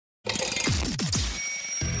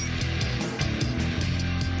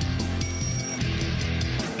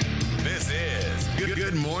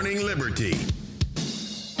Good Morning Liberty.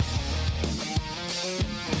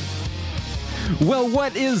 Well,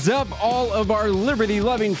 what is up, all of our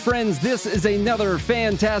liberty-loving friends? This is another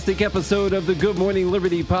fantastic episode of the Good Morning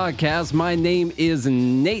Liberty podcast. My name is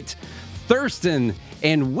Nate Thurston,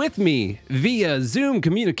 and with me via Zoom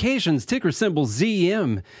Communications, ticker symbol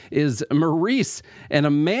ZM, is Maurice and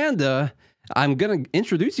Amanda. I'm going to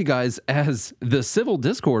introduce you guys as the Civil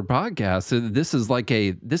Discord podcast.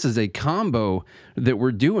 This is a combo that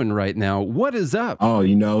we're doing right now. What is up? Oh,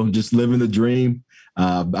 just living the dream.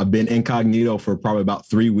 I've been incognito for probably about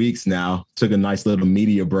 3 weeks now. Took a nice little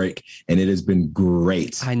media break, and it has been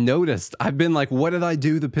great. I noticed. I've been like, what did I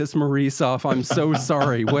do to piss Maurice off? I'm so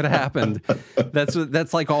sorry. What happened?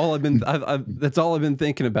 That's like all I've been. That's all I've been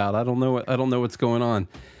thinking about. I don't know what's going on.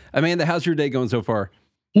 Amanda, how's your day going so far?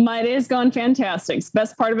 My day is going fantastic.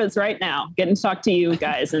 Best part of it's right now, getting to talk to you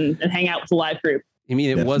guys and hang out with the live group. You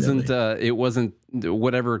mean it Definitely. wasn't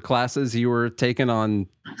whatever classes you were taking on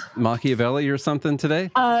Machiavelli or something today?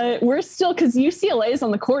 We're still, because UCLA is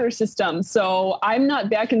on the quarter system, so I'm not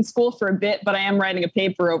back in school for a bit, but I am writing a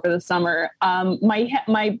paper over the summer.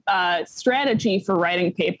 My strategy for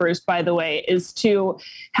writing papers, by the way, is to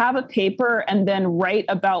have a paper and then write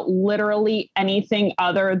about literally anything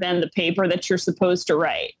other than the paper that you're supposed to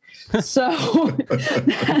write. So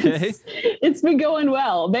it's been going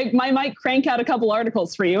well. I might crank out a couple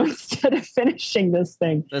articles for you instead of finishing this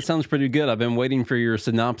thing. That sounds pretty good. I've been waiting for your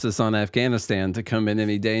synopsis on Afghanistan to come in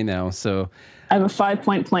any day now. So I have a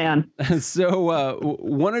 5-point plan. So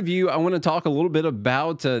one of you, I want to talk a little bit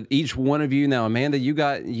about each one of you. Now, Amanda, you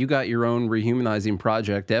got your own Rehumanizing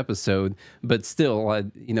Project episode, but still,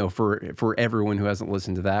 for everyone who hasn't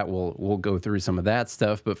listened to that, we'll go through some of that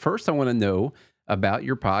stuff. But first, I want to know about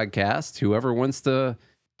your podcast. Whoever wants to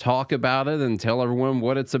talk about it and tell everyone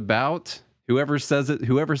what it's about. Whoever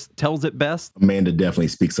tells it best. Amanda definitely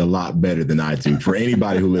speaks a lot better than I do for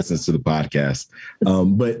anybody who listens to the podcast.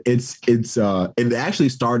 But it actually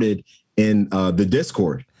started in the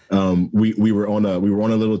Discord. We were on a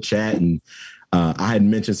little chat, and I had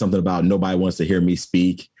mentioned something about nobody wants to hear me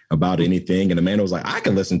speak about anything. And Amanda was like, I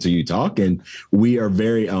can listen to you talk. And we are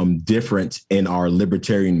very different in our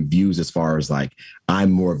libertarian views, as far as like,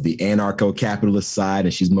 I'm more of the anarcho-capitalist side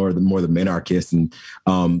and she's more the minarchist.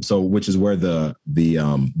 And so which is where the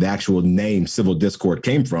actual name Civil Discord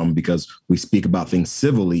came from, because we speak about things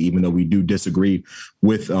civilly, even though we do disagree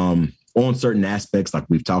with on certain aspects. Like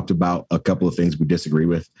we've talked about a couple of things we disagree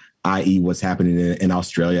with, i.e. what's happening in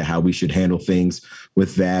Australia, how we should handle things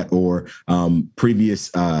with that, or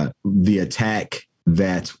the attack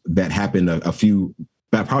that happened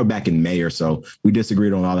probably back in May or so. We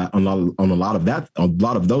disagreed on a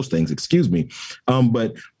lot of those things, excuse me.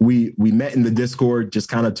 But we met in the Discord, just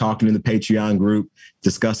kind of talking in the Patreon group,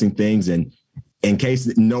 discussing things. And in case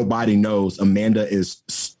nobody knows, Amanda is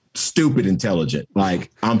stupid intelligent.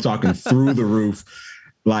 Like, I'm talking through the roof.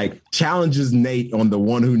 Like, challenges Nate on the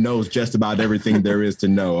one who knows just about everything there is to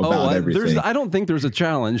know about everything. I don't think there's a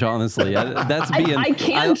challenge, honestly. I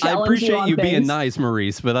appreciate you being nice,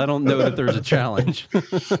 Maurice, but I don't know that there's a challenge.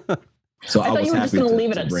 So I thought you were just going to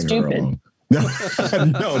leave it at stupid.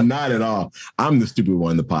 No, not at all. I'm the stupid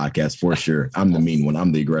one in the podcast for sure. I'm the mean one.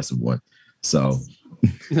 I'm the aggressive one. So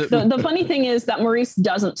the funny thing is that Maurice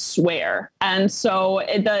doesn't swear, and so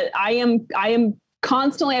I am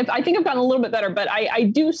constantly, I think I've gotten a little bit better, but I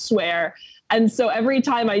do swear. And so every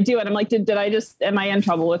time I do it, I'm like, am I in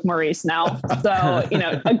trouble with Maurice now? So,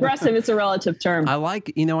 aggressive is a relative term. I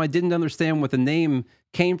didn't understand what the name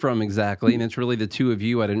came from exactly. And it's really the two of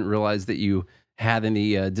you. I didn't realize that you had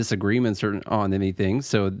any disagreements on anything.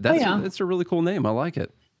 So that's a really cool name. I like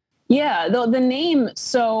it. Yeah, the name.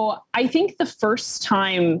 So I think the first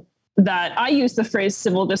time that I used the phrase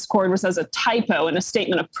civil discord was as a typo in a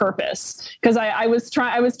statement of purpose, because I was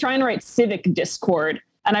trying to write civic discord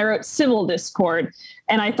and I wrote civil discord,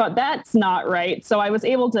 and I thought that's not right. So I was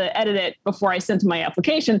able to edit it before I sent my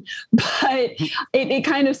application, but it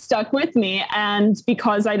kind of stuck with me. And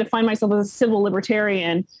because I define myself as a civil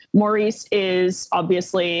libertarian, Maurice is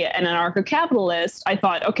obviously an anarcho-capitalist. I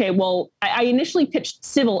thought, okay, well, I initially pitched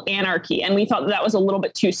civil anarchy, and we thought that was a little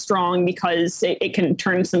bit too strong because it can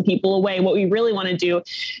turn some people away. What we really want to do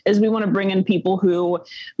is we want to bring in people who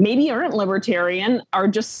maybe aren't libertarian, are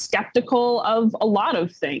just skeptical of a lot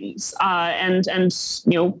of things,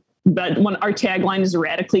 but when our tagline is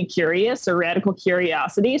radically curious or radical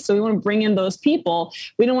curiosity. So we want to bring in those people.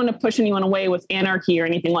 We don't want to push anyone away with anarchy or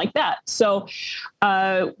anything like that. So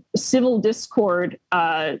civil discord,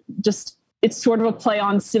 it's sort of a play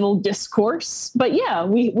on civil discourse. But yeah,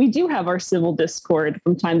 we do have our civil discord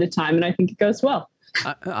from time to time, and I think it goes well.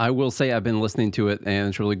 I will say I've been listening to it, and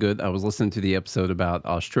it's really good. I was listening to the episode about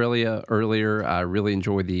Australia earlier. I really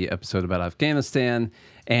enjoyed the episode about Afghanistan.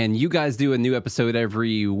 And you guys do a new episode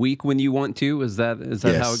every week when you want to. Is that yes.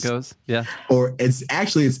 How it goes? Yeah. Or it's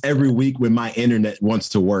every week when my internet wants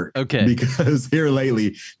to work. Okay. Because here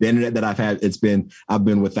lately, the internet that I've had, I've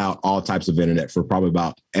been without all types of internet for probably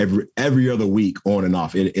about every other week on and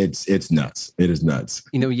off. It's nuts. It is nuts.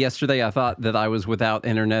 You know, yesterday I thought that I was without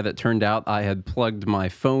internet. It turned out I had plugged my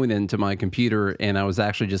phone into my computer and I was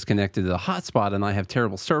actually just connected to the hotspot, and I have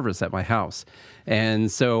terrible service at my house.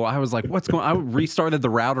 And so I was like, what's going on? I restarted the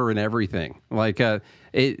router and everything. Like,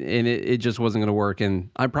 it just wasn't going to work. And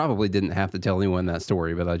I probably didn't have to tell anyone that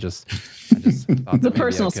story, but I just thought it's a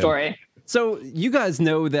personal story. So you guys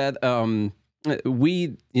know that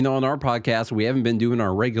we, on our podcast, we haven't been doing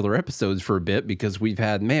our regular episodes for a bit because we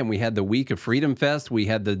had the week of Freedom Fest. We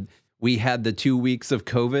had the 2 weeks of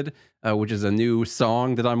COVID, which is a new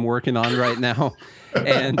song that I'm working on right now.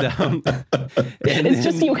 And it's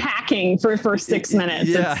just you hacking for 6 minutes.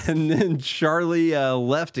 Yeah. And then Charlie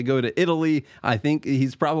left to go to Italy. I think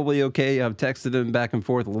he's probably okay. I've texted him back and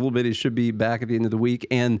forth a little bit. He should be back at the end of the week.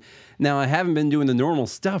 And now I haven't been doing the normal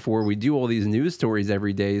stuff where we do all these news stories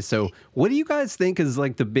every day. So what do you guys think is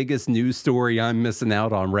like the biggest news story I'm missing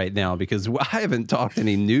out on right now? Because I haven't talked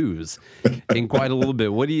any news in quite a little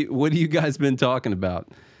bit. What do you guys been talking about?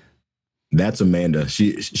 That's Amanda.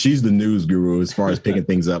 She's the news guru as far as picking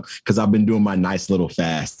things up, because I've been doing my nice little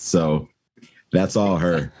fast. So that's all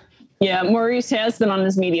her. Yeah, Maurice has been on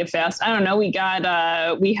his media fast. I don't know.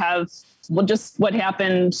 Just what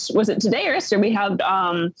happened, was it today or yesterday? We have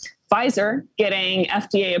Pfizer getting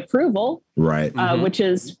FDA approval, right? Which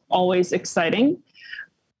is always exciting.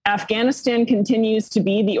 Afghanistan continues to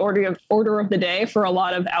be the order of the day for a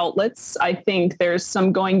lot of outlets. I think there's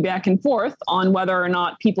some going back and forth on whether or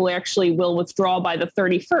not people actually will withdraw by the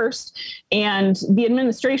 31st. And the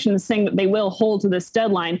administration is saying that they will hold to this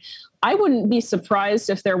deadline. I wouldn't be surprised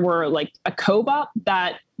if there were like a COBOP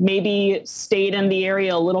that maybe stayed in the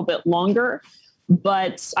area a little bit longer.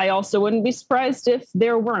 But I also wouldn't be surprised if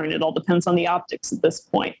there weren't. It all depends on the optics at this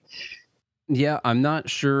point. Yeah, I'm not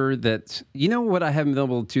sure that, what I haven't been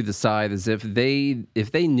able to decide is if they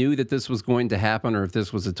knew that this was going to happen or if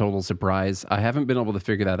this was a total surprise. I haven't been able to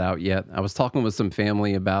figure that out yet. I was talking with some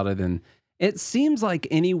family about it, and it seems like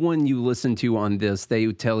anyone you listen to on this,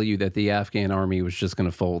 they tell you that the Afghan army was just going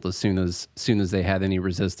to fold as soon as they had any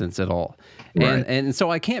resistance at all. Right. And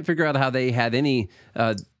so I can't figure out how they had any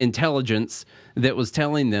intelligence that was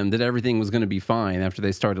telling them that everything was going to be fine after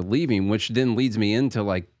they started leaving, which then leads me into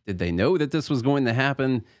like, did they know that this was going to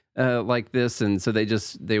happen like this? And so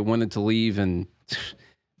they wanted to leave, and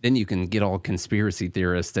then you can get all conspiracy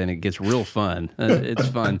theorists and it gets real fun. It's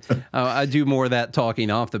fun. I do more of that talking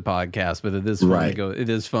off the podcast, but it is fun it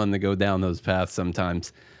is fun to go down those paths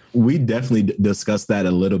sometimes. We definitely discussed that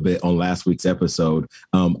a little bit on last week's episode.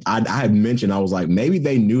 I had mentioned, I was like, maybe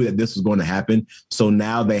they knew that this was going to happen. So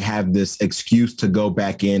now they have this excuse to go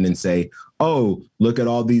back in and say, oh, look at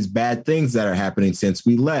all these bad things that are happening since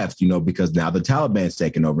we left, because now the Taliban's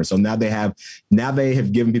taken over. So now they have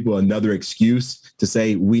given people another excuse to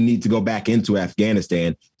say we need to go back into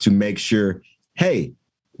Afghanistan to make sure, hey,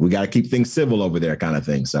 we got to keep things civil over there kind of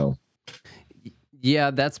thing. So, yeah,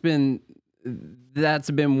 that's been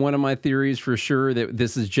one of my theories for sure, that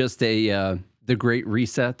this is just the great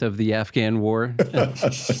reset of the Afghan war.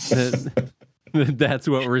 That's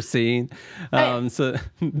what we're seeing. So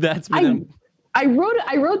that's been. I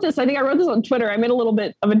wrote this on Twitter. I made a little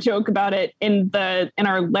bit of a joke about it in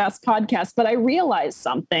our last podcast, but I realized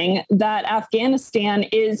something, that Afghanistan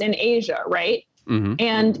is in Asia, right? Mm-hmm.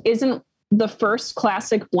 And isn't the first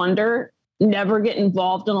classic blunder never get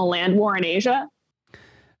involved in a land war in Asia?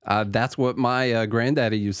 That's what my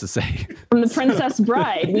granddaddy used to say. From The Princess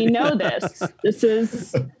Bride, we know this. This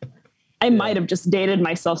is. I might have just dated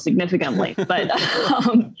myself significantly, but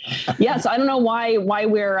so I don't know why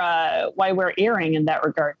we're erring in that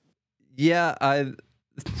regard. Yeah,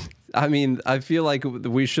 I mean, I feel like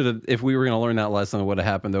we should have, if we were going to learn that lesson, it would have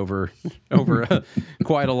happened over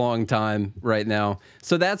quite a long time right now.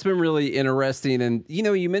 So that's been really interesting. And,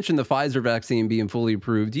 you mentioned the Pfizer vaccine being fully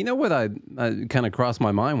approved. What I kind of crossed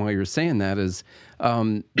my mind while you were saying that is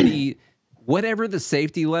whatever the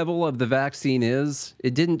safety level of the vaccine is,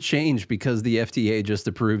 it didn't change because the FDA just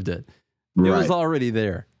approved it. It was already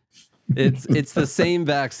there. It's the same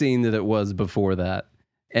vaccine that it was before that.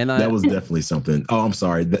 And that was definitely something. Oh, I'm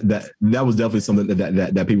sorry. That was definitely something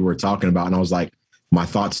that people were talking about. And I was like, my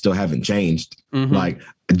thoughts still haven't changed. Mm-hmm. Like,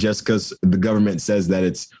 just because the government says that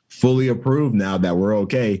it's fully approved now, that we're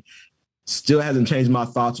okay, still hasn't changed my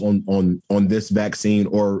thoughts on this vaccine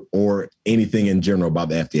or anything in general about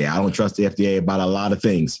the FDA. I don't trust the FDA about a lot of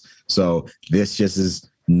things. So this just is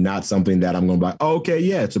not something that I'm going to be like, oh, okay,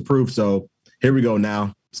 yeah, it's approved. So here we go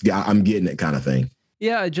now. I'm getting it kind of thing.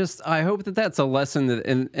 Yeah, I hope that that's a lesson that,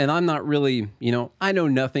 and I'm not really, I know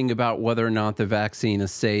nothing about whether or not the vaccine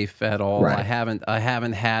is safe at all. Right. I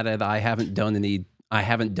haven't had it. I haven't done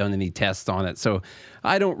any tests on it. So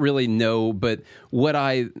I don't really know, but what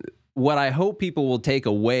I hope people will take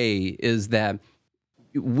away is that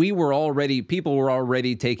people were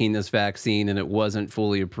already taking this vaccine and it wasn't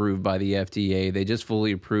fully approved by the FDA. They just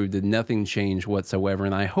fully approved it. Nothing changed whatsoever.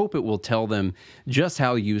 And I hope it will tell them just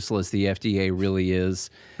how useless the FDA really is.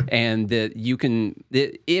 And that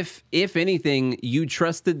if anything, you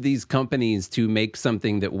trusted these companies to make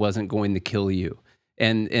something that wasn't going to kill you.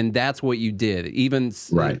 And that's what you did. Even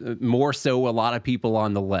more so, a lot of people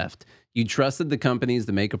on the left. You trusted the companies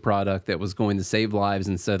to make a product that was going to save lives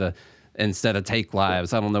instead of take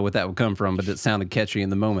lives. I don't know what that would come from, but it sounded catchy in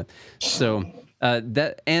the moment. So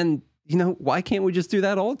why can't we just do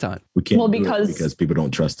that all the time? We can't because people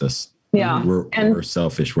don't trust us. Yeah. We're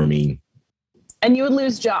selfish. We're mean. And you would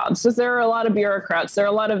lose jobs because there are a lot of bureaucrats. There are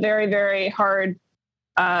a lot of very, very hard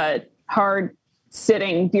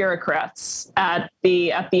sitting bureaucrats at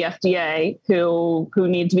the FDA who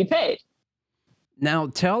need to be paid. Now,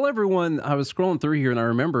 tell everyone, I was scrolling through here and I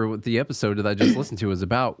remember what the episode that I just listened to was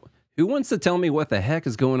about. Who wants to tell me what the heck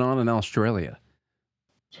is going on in Australia?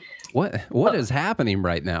 What is happening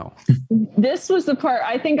right now? This was the part,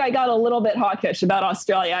 I think I got a little bit hawkish about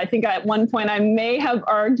Australia. I think at one point I may have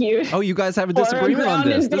argued. Oh, you guys have a disagreement on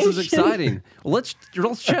this. This is exciting. Let's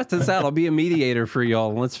check this out. I'll be a mediator for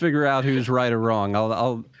y'all. Let's figure out who's right or wrong.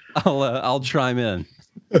 I'll chime in.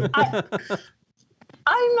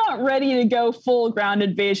 I'm not ready to go full ground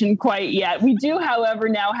invasion quite yet. We do, however,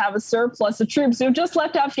 now have a surplus of troops who have just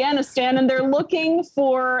left Afghanistan, and they're looking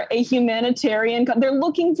for a humanitarian. They're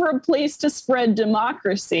looking for a place to spread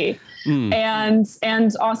democracy, and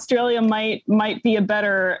Australia might be a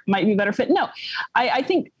better fit. No, I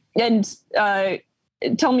think, and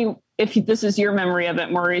tell me if this is your memory of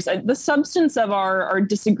it, Maurice. The substance of our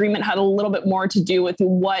disagreement had a little bit more to do with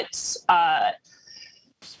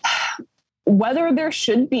whether there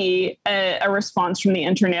should be a response from the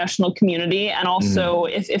international community, and also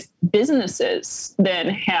if businesses then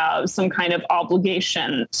have some kind of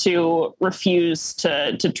obligation to refuse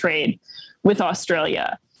to trade with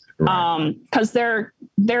Australia, because they're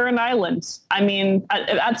an island. I mean,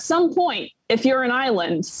 at some point, if you're an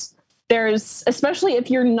island, especially if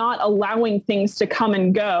you're not allowing things to come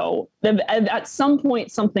and go, at some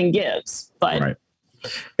point something gives. But right.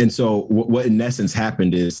 And so what in essence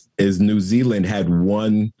happened is New Zealand had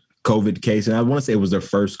one COVID case, and I want to say it was their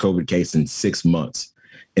first COVID case in 6 months,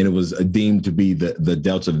 and it was deemed to be the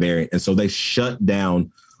Delta variant. And so they shut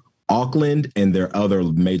down Auckland and their other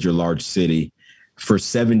major large city for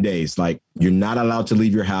 7 days. Like, you're not allowed to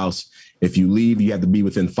leave your house. If you leave, you have to be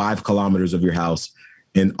within 5 kilometers of your house.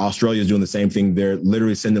 And Australia is doing the same thing. They're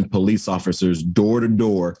literally sending police officers door to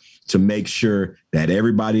door to make sure that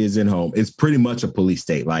everybody is in home. It's pretty much a police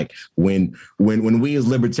state. Like when we as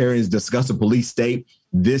libertarians discuss a police state,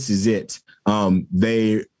 this is it. And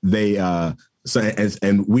we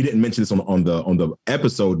didn't mention this on the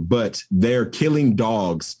episode, but they're killing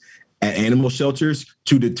dogs at animal shelters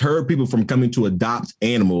to deter people from coming to adopt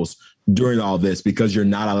animals during all this, because you're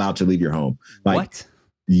not allowed to leave your home. Like, what?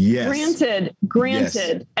 Yes.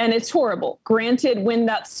 Granted. Yes. And it's horrible. Granted, when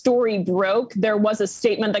that story broke, there was a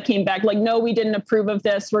statement that came back like, no, we didn't approve of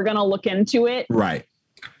this. We're going to look into it. Right.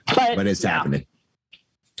 But it's happening.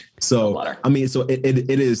 So, I mean, so it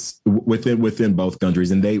is within both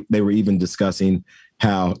countries. And they were even discussing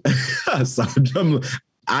how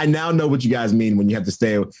I now know what you guys mean when you have to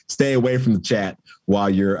stay away from the chat while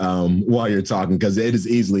you're talking, because it is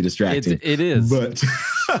easily distracting. It is. But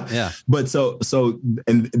yeah. But so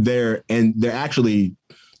they're actually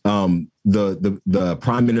the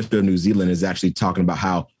Prime Minister of New Zealand is actually talking about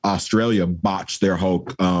how Australia botched their whole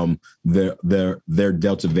their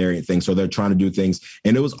Delta variant thing. So they're trying to do things,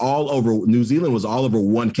 and it was all over. New Zealand was all over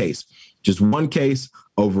one case. Just one case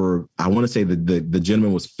over, I want to say the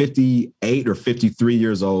gentleman was 58 or 53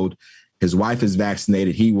 years old. His wife is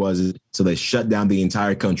vaccinated. He wasn't. So they shut down the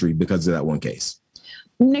entire country because of that one case.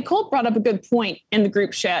 Nicole brought up a good point in the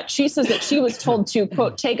group chat. She says that she was told to,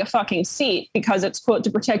 quote, take a fucking seat because it's, quote,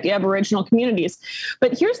 to protect the Aboriginal communities.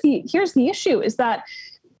 But here's the issue is that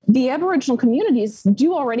the Aboriginal communities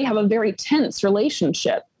do already have a very tense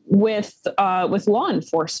relationship with law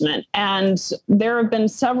enforcement. And there have been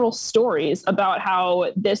several stories about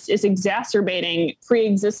how this is exacerbating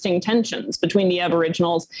pre-existing tensions between the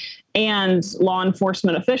Aboriginals and law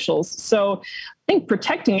enforcement officials. So I think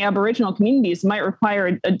protecting Aboriginal communities might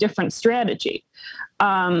require a different strategy.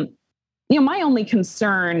 My only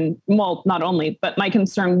concern, well, not only, but my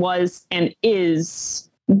concern was and is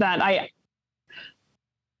that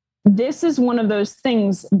this is one of those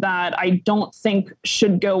things that I don't think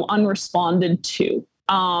should go unresponded to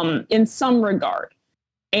in some regard.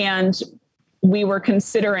 And we were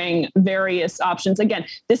considering various options. Again,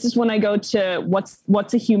 this is when I go to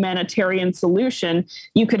what's a humanitarian solution.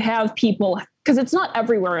 You could have people, because it's not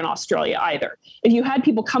everywhere in Australia either. If you had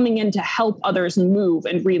people coming in to help others move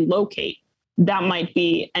and relocate, that might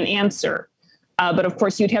be an answer. But of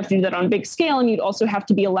course, you'd have to do that on a big scale, and you'd also have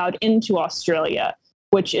to be allowed into Australia,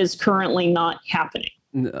 which is currently not happening.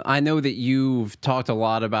 I know that you've talked a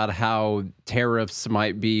lot about how tariffs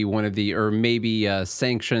might be one of the, or maybe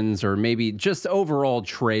sanctions, or maybe just overall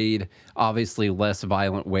trade, obviously less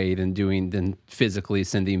violent way than physically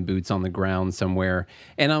sending boots on the ground somewhere.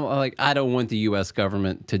 And I'm like, I don't want the U.S.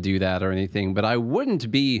 government to do that or anything, but I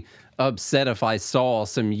wouldn't be upset if I saw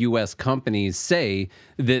some U.S. companies say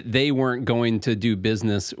that they weren't going to do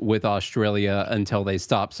business with Australia until they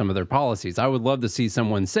stopped some of their policies. I would love to see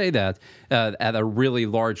someone say that at a really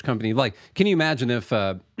large company. Like, can you imagine if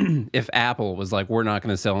Apple was like, we're not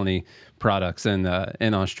going to sell any products in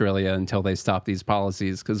Australia until they stop these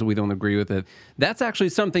policies because we don't agree with it? That's actually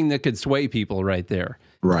something that could sway people right there.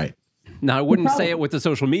 Right. Now, I wouldn't say it with the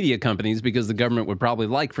social media companies, because the government would probably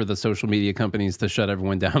like for the social media companies to shut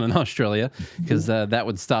everyone down in Australia, because that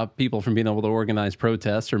would stop people from being able to organize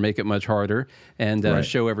protests or make it much harder and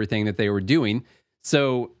show everything that they were doing.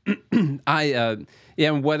 So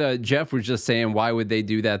and what Jeff was just saying, why would they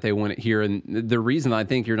do that? They want it here. And the reason I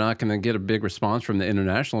think you're not going to get a big response from the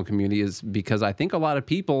international community is because I think a lot of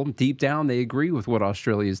people deep down, they agree with what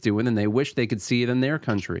Australia is doing, and they wish they could see it in their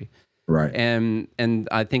country. Right. And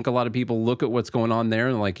I think a lot of people look at what's going on there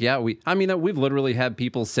and like, yeah, we've literally had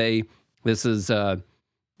people say this is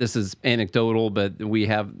anecdotal, but we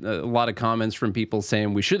have a lot of comments from people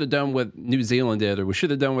saying we should have done what New Zealand did, or we should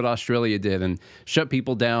have done what Australia did, and shut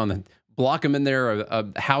people down and block them in their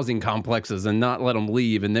housing complexes and not let them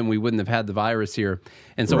leave, and then we wouldn't have had the virus here.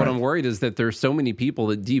 And so what I'm worried is that there's so many people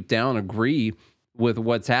that deep down agree with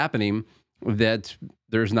what's happening that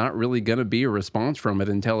there's not really going to be a response from it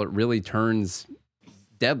until it really turns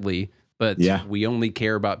deadly. But we only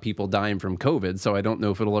care about people dying from COVID, so I don't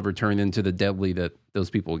know if it'll ever turn into the deadly that those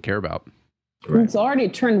people would care about. Right. It's already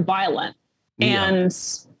turned violent, and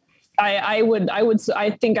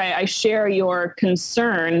I think I share your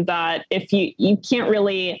concern that if you can't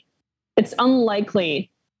really, it's unlikely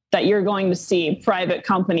that you're going to see private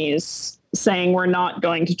companies saying we're not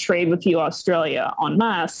going to trade with you, Australia, en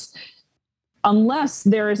masse, unless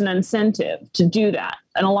there is an incentive to do that.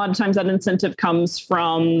 And a lot of times that incentive comes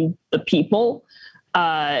from the people.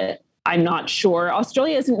 I'm not sure.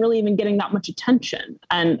 Australia isn't really even getting that much attention.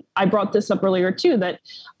 And I brought this up earlier too, that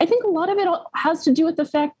I think a lot of it has to do with the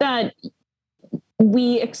fact that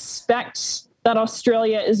we expect that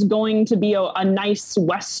Australia is going to be a nice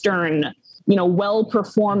Western,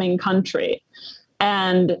 well-performing country.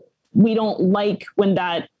 And we don't like when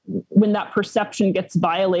that perception gets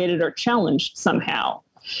violated or challenged somehow.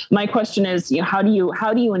 My question is, how do you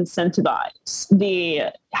incentivize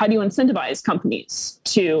companies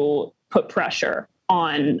to put pressure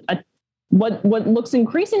on what looks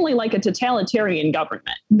increasingly like a totalitarian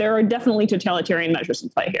government? There are definitely totalitarian measures in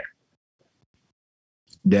play here.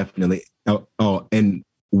 Definitely. Oh, and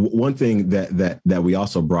one thing that we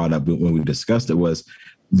also brought up when we discussed it was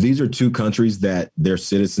these are two countries that their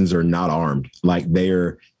citizens are not armed. Like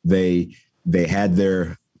they had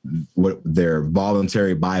their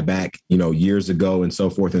voluntary buyback, years ago and so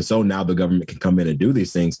forth. And so now the government can come in and do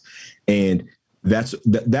these things. And that's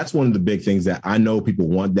one of the big things that I know people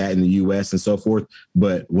want that in the US and so forth.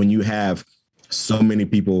 But when you have so many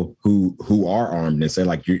people who are armed and say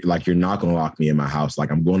you're not going to lock me in my house,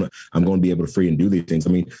 like I'm going to be able to free and do these things. I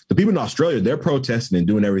mean, the people in Australia, they're protesting and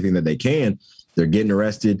doing everything that they can. They're getting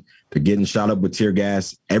arrested. They're getting shot up with tear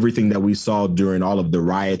gas. Everything that we saw during all of the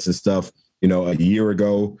riots and stuff, a year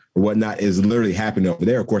ago or whatnot is literally happening over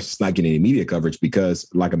there. Of course, it's not getting any media coverage because,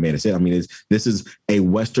 like Amanda said, I mean, this is a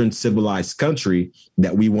Western civilized country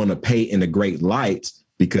that we want to paint in a great light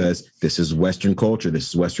because this is Western culture. This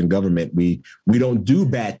is Western government. We don't do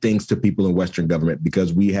bad things to people in Western government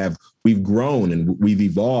because we've grown and we've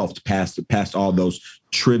evolved past all those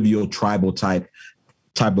trivial tribal type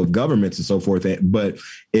of governments and so forth. But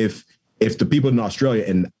if if the people in Australia,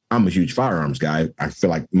 and I'm a huge firearms guy, I feel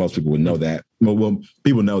like most people would know that. Well,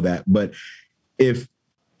 people know that, but if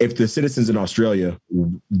the citizens in Australia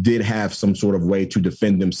did have some sort of way to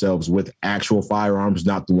defend themselves with actual firearms,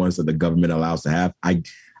 not the ones that the government allows to have, I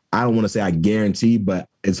don't want to say I guarantee, but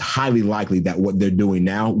it's highly likely that what they're doing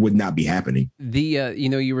now would not be happening.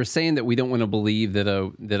 You were saying that we don't want to believe that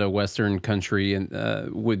a Western country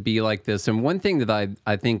would be like this. And one thing that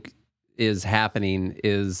I think is happening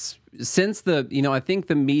is since I think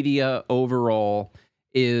the media overall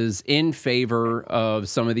is in favor of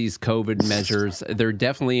some of these COVID measures. They're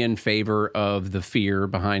definitely in favor of the fear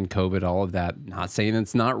behind COVID, all of that. Not saying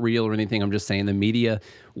it's not real or anything. I'm just saying the media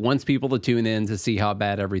wants people to tune in to see how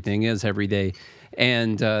bad everything is every day.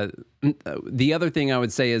 And the other thing I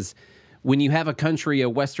would say is when you have a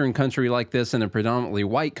Western country like this and a predominantly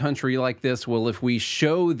white country like this, well, if we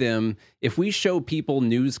show people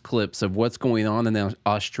news clips of what's going on in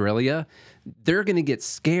Australia, they're going to get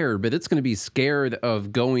scared, but it's going to be scared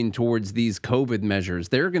of going towards these COVID measures.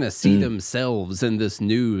 They're going to see themselves in this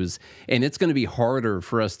news, and it's going to be harder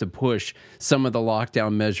for us to push some of the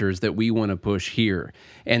lockdown measures that we want to push here.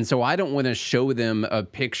 And so I don't want to show them a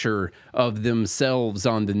picture of themselves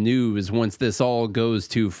on the news once this all goes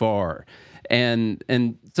too far. And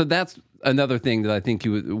so that's another thing that I think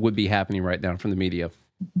would be happening right now from the media.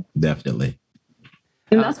 Definitely.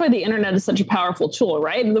 And that's why the internet is such a powerful tool,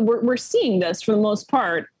 right? We're seeing this for the most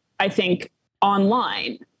part, I think,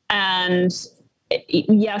 online. And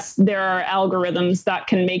yes, there are algorithms that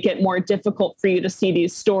can make it more difficult for you to see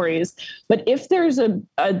these stories. But if there's a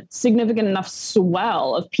significant enough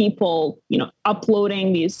swell of people,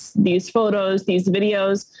 uploading these photos, these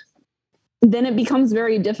videos, then it becomes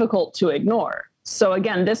very difficult to ignore. So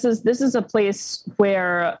again, this is a place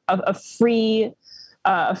where a free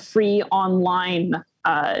online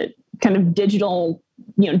kind of digital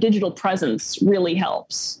presence really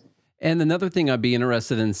helps. And another thing I'd be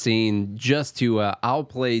interested in seeing, just to, I'll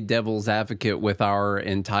play devil's advocate with our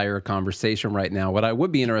entire conversation right now. What I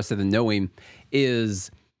would be interested in knowing is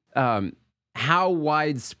how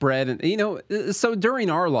widespread, so during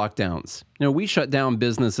our lockdowns, we shut down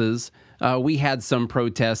businesses. We had some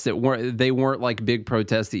protests that weren't like big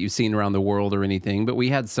protests that you've seen around the world or anything, but we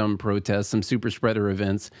had some protests, some super spreader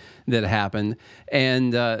events that happened.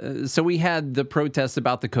 And so we had the protests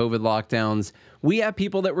about the COVID lockdowns. We had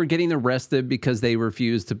people that were getting arrested because they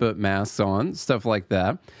refused to put masks on, stuff like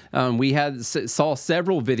that. We saw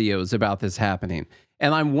several videos about this happening.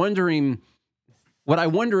 And I'm wondering, what I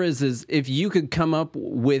wonder is if you could come up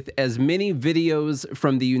with as many videos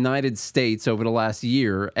from the United States over the last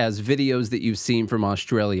year as videos that you've seen from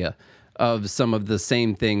Australia of some of the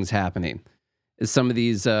same things happening, some of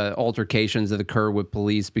these altercations that occur with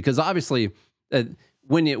police, because obviously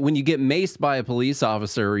when you get maced by a police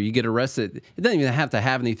officer or you get arrested, it doesn't even have to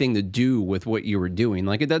have anything to do with what you were doing.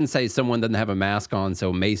 Like, it doesn't say someone doesn't have a mask on,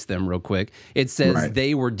 so mace them real quick. It says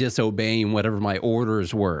they were disobeying whatever my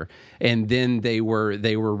orders were, and then they were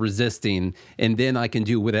resisting, and then I can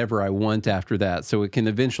do whatever I want after that. So it can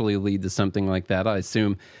eventually lead to something like that, I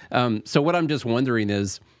assume. So what I'm just wondering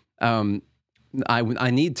is, we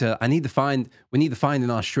need to find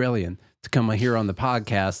an Australian to come here on the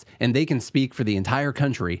podcast, and they can speak for the entire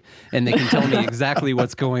country, and they can tell me exactly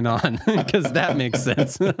what's going on, because that makes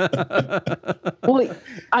sense. Well,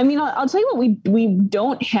 I mean, I'll tell you what we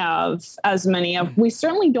don't have as many of. We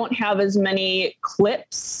certainly don't have as many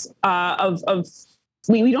clips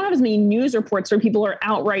we don't have as many news reports where people are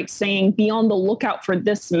outright saying, be on the lookout for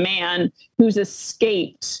this man who's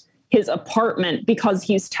escaped his apartment because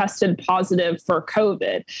he's tested positive for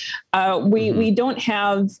COVID. We don't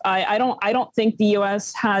have. I don't think the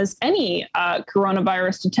U.S. has any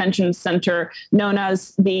coronavirus detention center known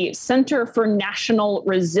as the Center for National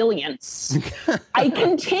Resilience. I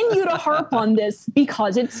continue to harp on this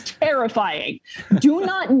because it's terrifying. Do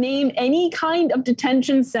not name any kind of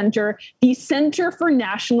detention center the Center for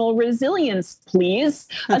National Resilience, please.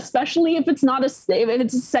 Especially if it's not if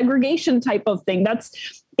it's a segregation type of thing.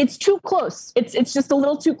 It's too close. It's just a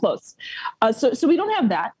little too close. So we don't have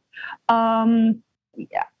that.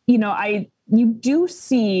 You do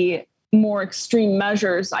see more extreme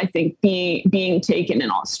measures, I think, being taken in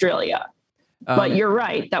Australia. But you're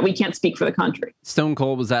right that we can't speak for the country. Stone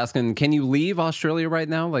Cold was asking, can you leave Australia right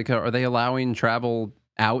now? Like, are they allowing travel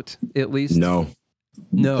out at least? No,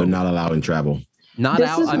 they're not allowing travel. Not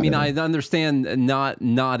out. I mean, I understand not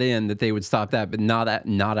in that they would stop that, but not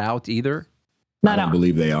out either. I don't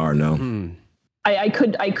believe they are. No, I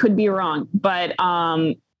could be wrong, but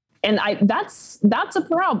that's a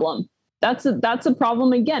problem. That's a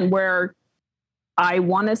problem again, where I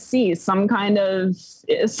want to see some kind of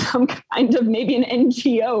maybe an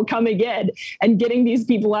NGO coming in and getting these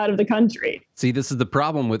people out of the country. See, this is the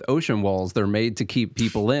problem with ocean walls. They're made to keep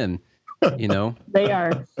people in, you know? They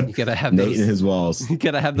are. You got to have Nate and his walls. You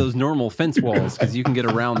got to have those normal fence walls because you can get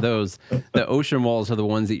around those. The ocean walls are the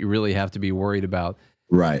ones that you really have to be worried about.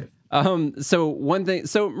 Right. So one thing,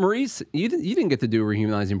 Maurice, you didn't get to do a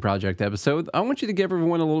Rehumanizing Project episode. I want you to give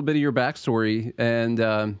everyone a little bit of your backstory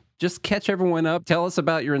and just catch everyone up. Tell us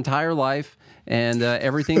about your entire life and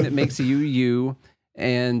everything that makes you,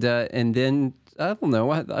 and then I don't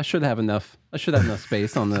know. I should have enough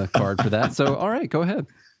space on the card for that. So all right, go ahead.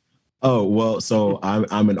 Oh well, so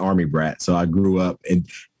I'm an Army brat. So I grew up, and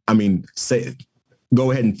I mean,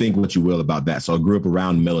 go ahead and think what you will about that. So I grew up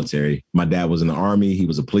around the military. My dad was in the Army. He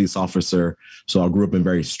was a police officer. So I grew up in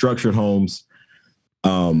very structured homes.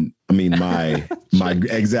 I mean, my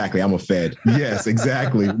exactly. I'm a Fed. Yes,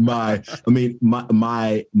 exactly. I'm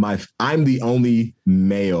the only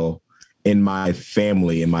male in my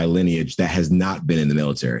family, in my lineage, that has not been in the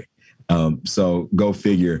military. So go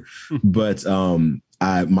figure. But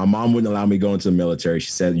my mom wouldn't allow me to go into the military.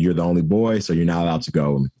 She said, "You're the only boy, so you're not allowed to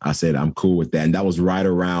go." I said, "I'm cool with that." And that was right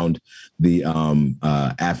around the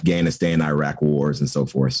Afghanistan, Iraq wars and so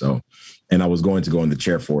forth. So, and I was going to go in the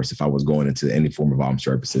chair force if I was going into any form of armed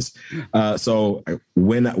services. So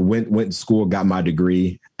when I went to school, got my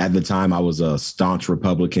degree. At the time, I was a staunch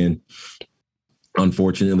Republican.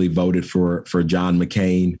 Unfortunately, voted for John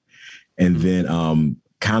McCain, and then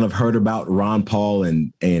kind of heard about Ron Paul,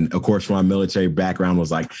 and of course, from my military background,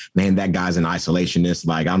 was like, man, that guy's an isolationist.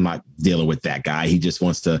 Like, I'm not dealing with that guy. He just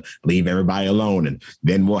wants to leave everybody alone, and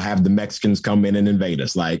then we'll have the Mexicans come in and invade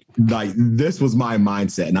us. Like this was my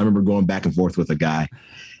mindset, and I remember going back and forth with a guy.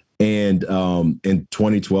 And in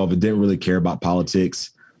 2012, I didn't really care about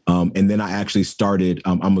politics. And then I actually started.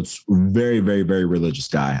 I'm a very, very, very religious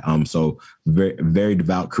guy. So very, very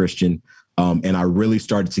devout Christian. And I really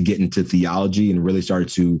started to get into theology and really started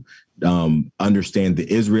to understand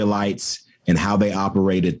the Israelites and how they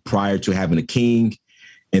operated prior to having a king,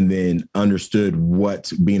 and then understood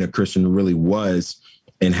what being a Christian really was,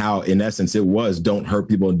 and how, in essence, it was don't hurt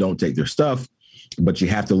people and don't take their stuff, but you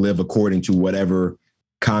have to live according to whatever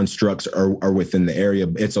constructs are within the area.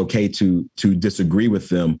 It's okay to disagree with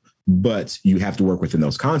them, but you have to work within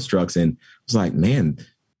those constructs. And it's like, man,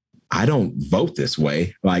 I don't vote this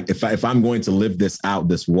way. Like if I'm going to live this out,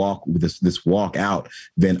 this walk out,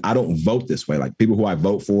 then I don't vote this way. Like people who I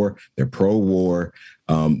vote for, they're pro-war,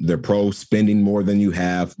 they're pro-spending more than you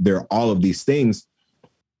have. They're all of these things.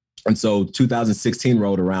 And so 2016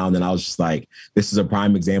 rolled around, and I was just like, this is a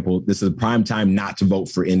prime example. This is a prime time not to vote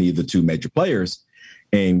for any of the two major players.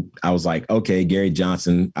 And I was like, okay, Gary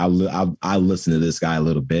Johnson, I'll listen to this guy a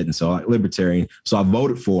little bit. And so libertarian. So I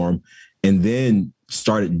voted for him, and then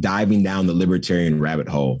started diving down the libertarian rabbit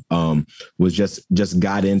hole. Was just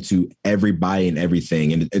got into everybody and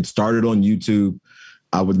everything. And it started on YouTube.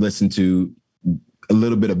 I would listen to a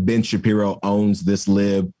little bit of Ben Shapiro owns this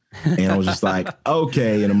lib. And I was just like,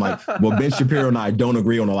 okay. And I'm like, well, Ben Shapiro and I don't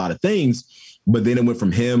agree on a lot of things. But then it went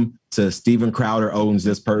from him to Steven Crowder owns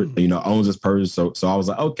this person. So I was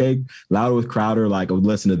like, okay, Louder with Crowder. Like I would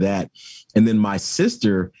listen to that. And then my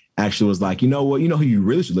sister actually was like, you know what, who you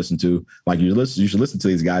really should listen to? Like you should listen to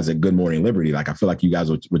these guys at Good Morning Liberty. Like I feel like you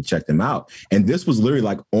guys would check them out. And this was literally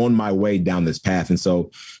like on my way down this path. And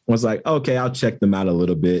so I was like, okay, I'll check them out a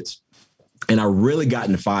little bit. And I really got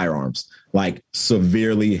into firearms, like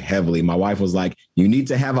severely, heavily. My wife was like, you need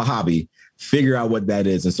to have a hobby. Figure out what that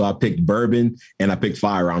is. And so I picked bourbon and I picked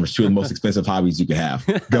firearms, two of the most expensive hobbies you could have.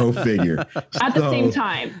 Go figure. At the same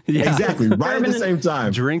time. Yeah. Exactly. Right at the same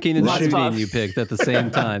time. Drinking and shooting you picked at the same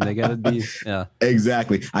time. They got to be, yeah.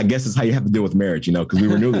 Exactly. I guess it's how you have to deal with marriage, because we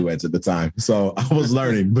were newlyweds at the time. So I was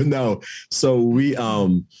learning, but no. So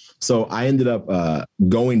so I ended up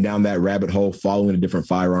going down that rabbit hole, following a different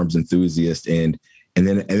firearms enthusiast. And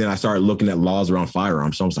then I started looking at laws around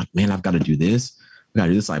firearms. So I was like, man, I've got to do this.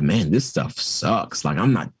 Like, man, this stuff sucks. Like,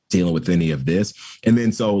 I'm not dealing with any of this. And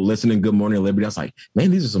then so listening to Good Morning Liberty, I was like,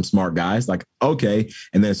 man, these are some smart guys. Like, okay.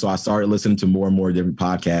 And then so I started listening to more and more different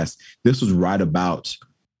podcasts. This was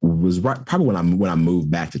probably when I moved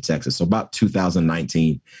back to Texas. So about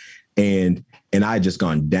 2019. And I had just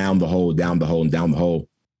gone down the hole.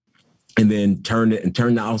 And then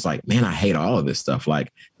turned out, I was like, man, I hate all of this stuff.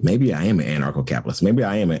 Like, maybe I am an anarcho-capitalist. Maybe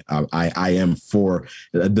I am for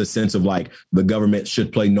the sense of like the government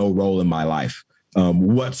should play no role in my life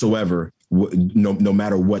whatsoever, no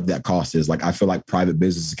matter what that cost is. Like, I feel like private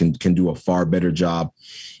businesses can do a far better job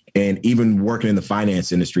And even working in the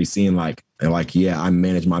finance industry, seeing yeah, I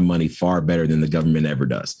manage my money far better than the government ever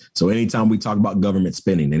does. So anytime we talk about government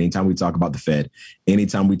spending, anytime we talk about the Fed,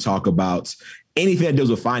 anytime we talk about anything that deals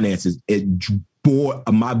with finances,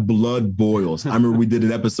 my blood boils. I remember we did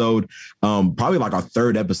an episode, probably like our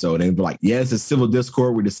third episode, and we're like, yeah, it's a civil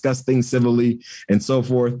discord. We discuss things civilly and so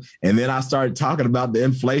forth. And then I started talking about the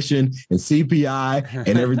inflation and CPI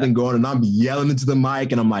and everything going, and I'm yelling into the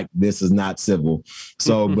mic, and I'm like, this is not civil.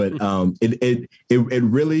 So, but it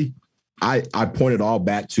really, I point it all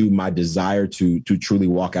back to my desire to truly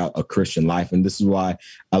walk out a Christian life. And this is why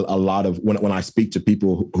a lot of when I speak to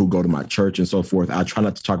people who go to my church and so forth, I try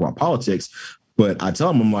not to talk about politics, but I tell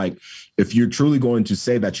them, I'm like, if you're truly going to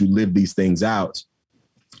say that you live these things out,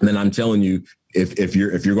 then I'm telling you, if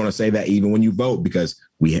you're going to say that even when you vote, because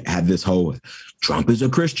we have this whole Trump is a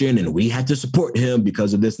Christian and we have to support him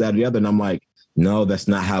because of this, that, or the other. And I'm like, no, that's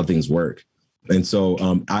not how things work. And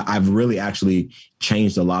so I've really actually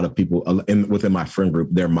changed a lot of people within my friend group,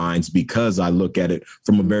 their minds, because I look at it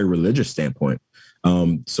from a very religious standpoint.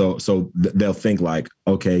 So they'll think like,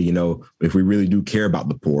 okay, if we really do care about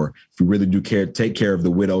the poor, if we really do take care of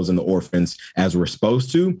the widows and the orphans as we're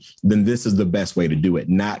supposed to, then this is the best way to do it,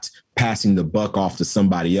 not passing the buck off to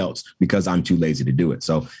somebody else because I'm too lazy to do it.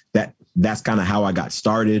 So that's kind of how I got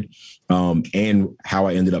started, and how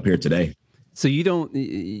I ended up here today. So you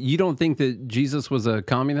don't think that Jesus was a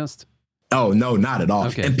communist? Oh, no, not at all.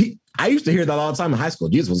 Okay. And I used to hear that all the time in high school.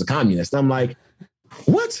 Jesus was a communist. I'm like,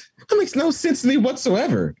 what? That makes no sense to me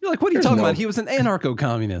whatsoever. You're like, what are you talking about? He was an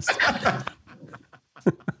anarcho-communist.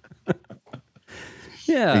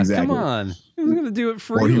 Yeah, exactly. Come on. He was going to do it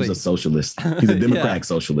freely. Or he was a socialist. He's a democratic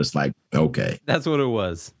socialist. Like, okay. That's what it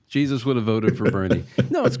was. Jesus would have voted for Bernie.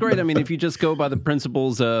 No, it's great. I mean, if you just go by the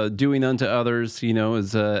principles, doing unto others,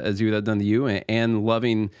 as you had done to you, and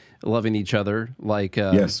loving each other, like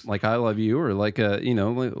yes, like I love you, or like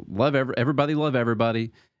everybody, love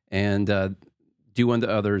everybody, and do unto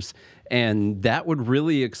others, and that would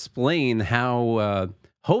really explain how,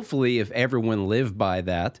 hopefully, if everyone lived by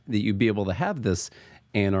that you'd be able to have this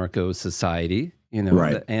anarcho society.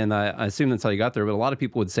 Right. And I assume that's how you got there. But a lot of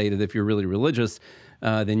people would say that if you're really religious,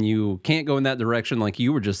 then you can't go in that direction, like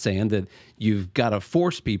you were just saying, that you've got to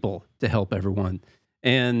force people to help everyone.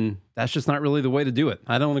 And that's just not really the way to do it.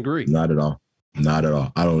 I don't agree. Not at all. Not at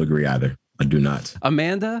all. I don't agree either. I do not.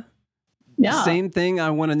 Amanda? Yeah. Same thing. I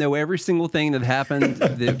want to know every single thing that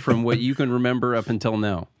happened from what you can remember up until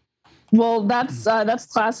now. Well, that's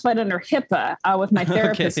classified under HIPAA with my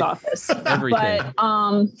therapist's office. Everything.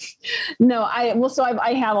 But no,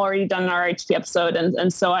 I have already done an RHP episode,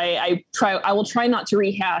 and so I will try not to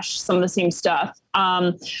rehash some of the same stuff.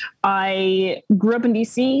 I grew up in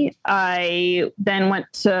DC. I then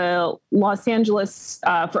went to Los Angeles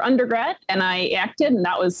for undergrad, and I acted, and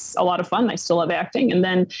that was a lot of fun. I still love acting. And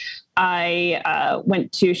then I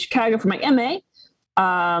went to Chicago for my MA.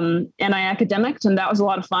 And I academicked, and that was a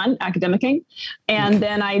lot of fun, academicking. And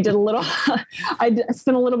then I did I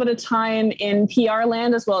spent a little bit of time in PR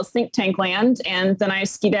land as well as think tank land. And then I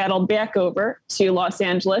skedaddled back over to Los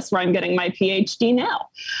Angeles, where I'm getting my PhD now.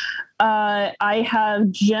 I have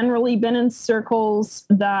generally been in circles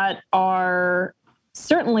that are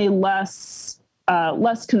certainly less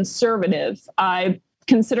conservative. I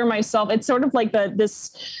consider myself, it's sort of like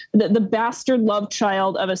the bastard love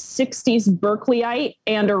child of a 60s Berkeleyite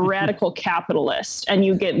and a radical capitalist, and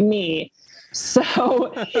you get me.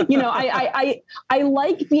 So, I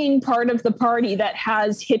like being part of the party that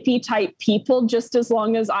has hippie type people, just as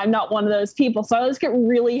long as I'm not one of those people. So I always get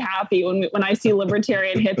really happy when I see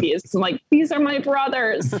libertarian hippies. I'm like, these are my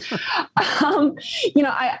brothers.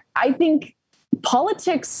 I think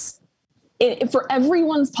politics, for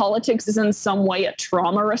everyone's politics is in some way a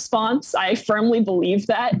trauma response. I firmly believe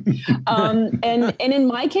that. And in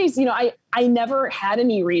my case, I never had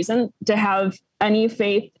any reason to have any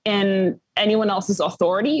faith in anyone else's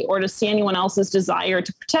authority or to see anyone else's desire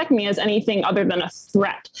to protect me as anything other than a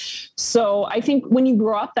threat. So I think when you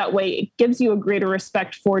grow up that way, it gives you a greater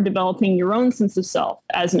respect for developing your own sense of self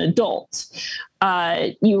as an adult.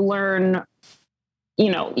 You learn,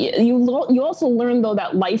 you also learn, though,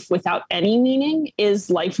 that life without any meaning is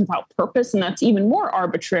life without purpose, and that's even more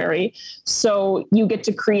arbitrary. So you get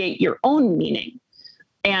to create your own meaning,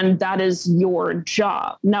 and that is your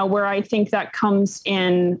job. Now, where I think that comes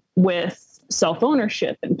in with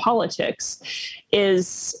self-ownership in politics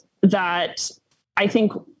is that I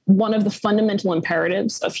think one of the fundamental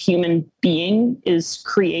imperatives of human being is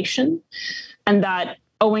creation, and that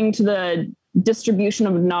owing to the distribution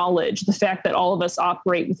of knowledge, the fact that all of us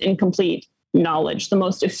operate with incomplete knowledge, the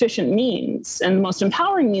most efficient means and the most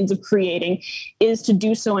empowering means of creating is to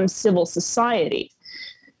do so in civil society.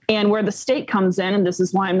 And where the state comes in, and this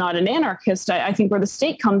is why I'm not an anarchist, I think where the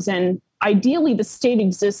state comes in, ideally the state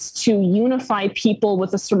exists to unify people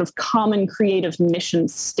with a sort of common creative mission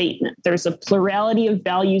statement. There's a plurality of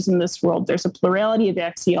values in this world. There's a plurality of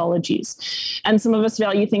axiologies. And some of us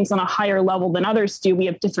value things on a higher level than others do. We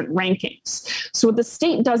have different rankings. So what the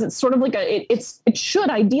state does, it's sort of like it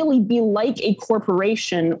should ideally be like a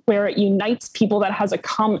corporation where it unites people that have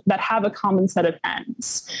a common set of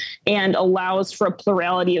ends and allows for a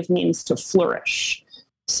plurality of means to flourish.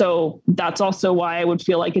 So that's also why I would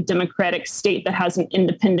feel like a democratic state that has an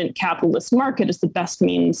independent capitalist market is the best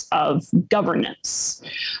means of governance.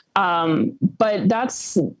 But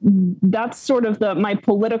that's sort of my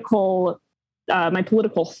political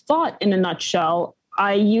thought in a nutshell.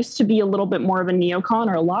 I used to be a little bit more of a neocon,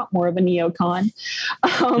 or a lot more of a neocon,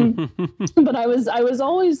 but I was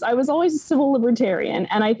always a civil libertarian.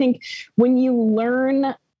 And I think when you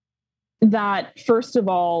learn that, first of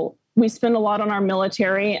all, we spend a lot on our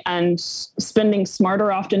military, and spending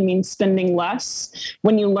smarter often means spending less.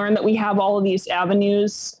 When you learn that we have all of these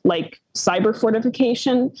avenues like cyber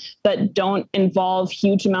fortification that don't involve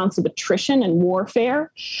huge amounts of attrition and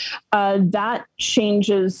warfare, that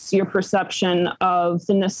changes your perception of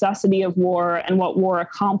the necessity of war and what war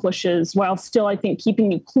accomplishes, while still, I think,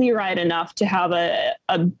 keeping you clear-eyed enough to have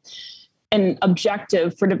an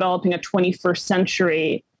objective for developing a 21st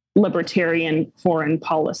century libertarian foreign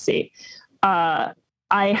policy. I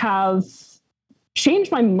have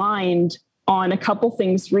changed my mind on a couple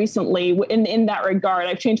things recently in that regard.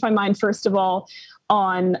 I've changed my mind, first of all,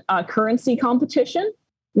 on currency competition,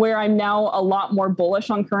 where I'm now a lot more bullish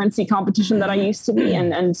on currency competition than I used to be,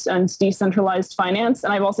 and decentralized finance.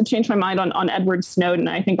 And I've also changed my mind on Edward Snowden.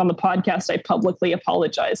 I think on the podcast, I publicly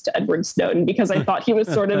apologized to Edward Snowden because I thought he was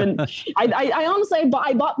sort of I honestly,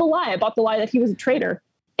 I bought the lie. I bought the lie that he was a traitor.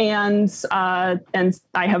 And I've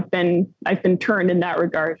been turned in that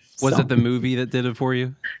regard. Was it the movie that did it for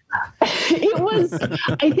you? It was.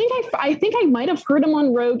 I think I might have heard him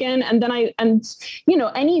on Rogan, and then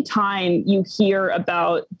anytime you hear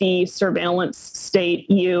about the surveillance state,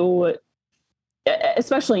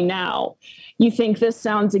 especially now, you think this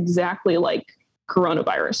sounds exactly like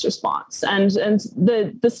coronavirus response. And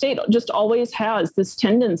the state just always has this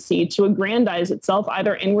tendency to aggrandize itself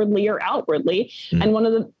either inwardly or outwardly. Mm. And one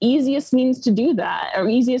of the easiest means to do that, or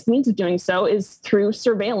easiest means of doing so, is through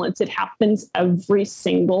surveillance. It happens every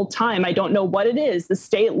single time. I don't know what it is. The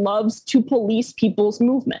state loves to police people's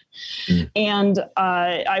movement. Mm. And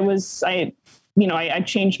I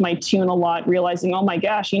changed my tune a lot, realizing, oh my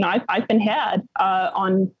gosh, I've been had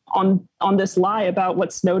on this lie about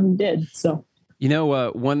what Snowden did. So.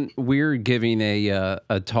 We're giving a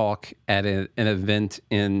talk at an event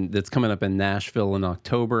that's coming up in Nashville in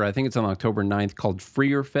October. I think it's on October 9th, called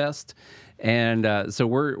Freer Fest. And so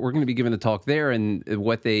we're going to be giving a talk there, and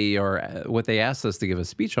what they asked us to give a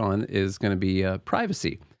speech on is going to be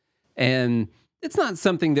privacy. And it's not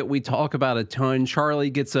something that we talk about a ton. Charlie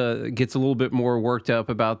gets a little bit more worked up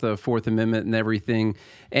about the Fourth Amendment and everything.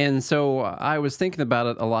 And so I was thinking about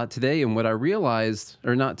it a lot today, and what I realized,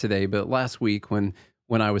 or not today, but last week when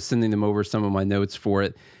I was sending them over some of my notes for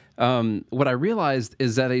it, what I realized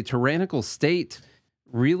is that a tyrannical state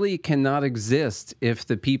really cannot exist if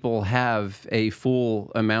the people have a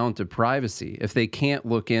full amount of privacy, if they can't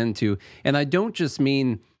look into, and I don't just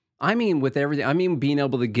mean, I mean with everything. I mean being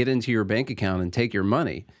able to get into your bank account and take your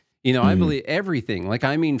money. I believe everything. Like,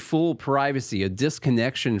 I mean full privacy, a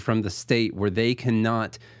disconnection from the state where they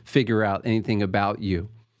cannot figure out anything about you.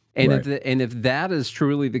 And right. if that is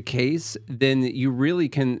truly the case, then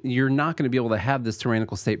you're not going to be able to have this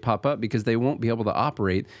tyrannical state pop up, because they won't be able to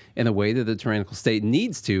operate in a way that the tyrannical state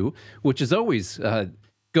needs to, which is always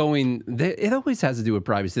it always has to do with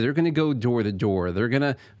privacy. They're going to go door to door. They're going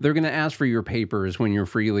to ask for your papers when you're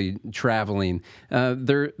freely traveling.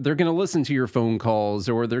 They're going to listen to your phone calls,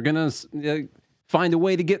 or they're going to find a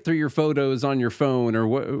way to get through your photos on your phone, or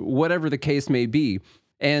whatever the case may be.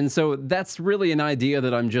 And so that's really an idea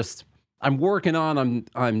that I'm working on.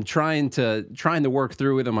 I'm trying to work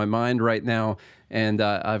through it in my mind right now, and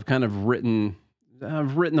I've kind of written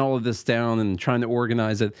all of this down and trying to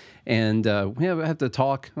organize it. And we have to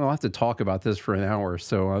talk. I'll have to talk about this for an hour.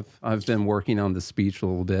 So I've been working on the speech a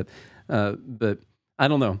little bit, but I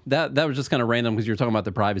don't know. That was just kind of random, because you're talking about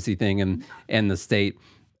the privacy thing and the state.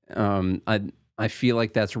 I feel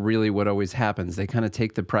like that's really what always happens. They kind of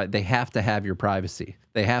take they have to have your privacy.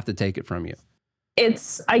 They have to take it from you.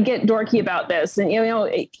 I get dorky about this, and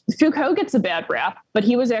Foucault gets a bad rap, but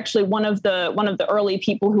he was actually one of the early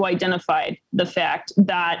people who identified the fact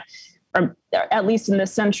that, or at least in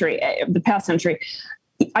this century, the past century,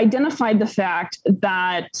 identified the fact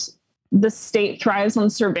that the state thrives on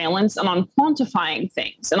surveillance and on quantifying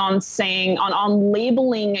things and on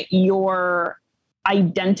labeling your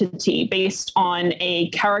identity based on a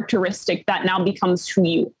characteristic that now becomes who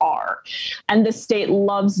you are. And the state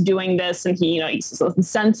loves doing this. And he says the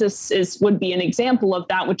census would be an example of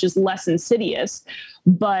that, which is less insidious.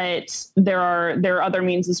 But there are other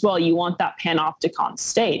means as well. You want that panopticon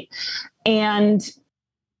state. And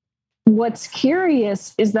what's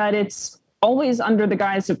curious is that it's always under the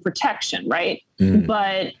guise of protection, right? Mm.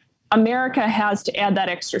 But America has to add that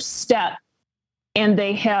extra step. And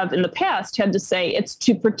they have in the past had to say it's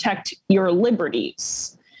to protect your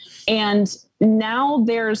liberties. And now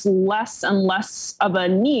there's less and less of a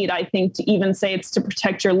need, I think, to even say it's to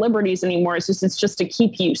protect your liberties anymore. It's just to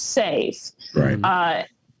keep you safe. Right. A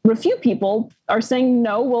few people are saying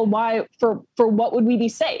no. Well, why? For what would we be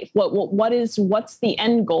safe? What's the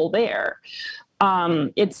end goal there?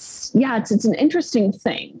 It's an interesting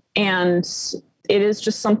thing, and it is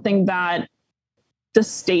just something that the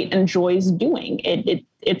state enjoys doing.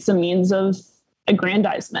 It's a means of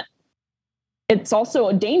aggrandizement. It's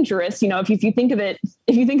also dangerous, if you think of it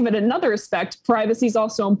in another respect, privacy is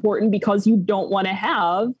also important because you don't want to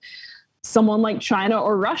have someone like China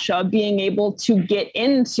or Russia being able to get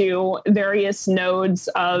into various nodes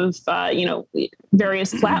of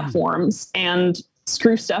various platforms and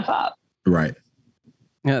screw stuff up. Right.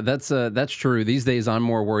 Yeah, that's true. These days, I'm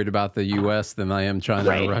more worried about the U.S. than I am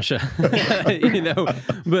China or Russia.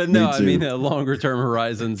 But no, I mean, longer term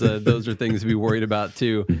horizons, those are things to be worried about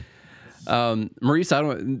too. Maurice,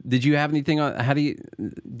 did you have anything on?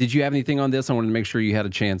 Did you have anything on this? I wanted to make sure you had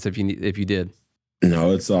a chance if you did.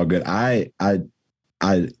 No, it's all good.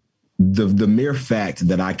 The mere fact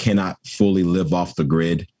that I cannot fully live off the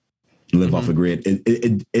grid,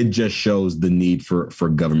 it just shows the need for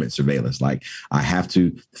government surveillance. Like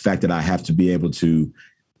the fact that I have to be able to,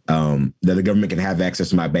 that the government can have access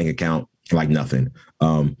to my bank account like nothing.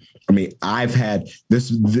 I've had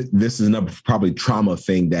this is another probably trauma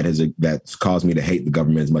thing that's caused me to hate the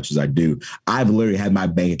government as much as I do. I've literally had my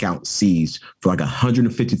bank account seized for like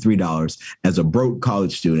 $153 as a broke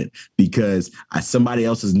college student because somebody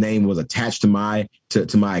else's name was attached to my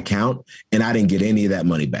account and I didn't get any of that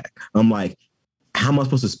money back. I'm like, how am I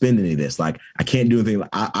supposed to spend any of this? Like, I can't do anything.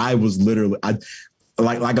 I was literally,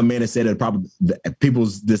 like Amanda said, it probably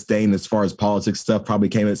people's disdain as far as politics stuff probably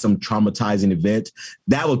came at some traumatizing event.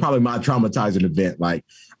 That was probably my traumatizing event. Like,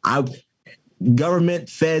 government,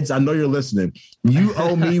 feds, I know you're listening. You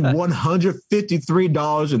owe me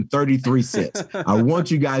 $153.33. I want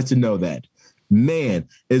you guys to know that. Man,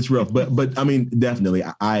 it's rough. But I mean, definitely,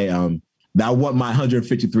 I want my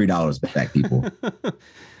 $153 back, people.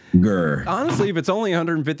 Grr. Honestly, if it's only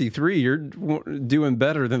 153, you're doing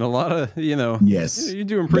better than a lot of, Yes, you're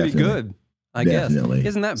doing pretty good, I guess.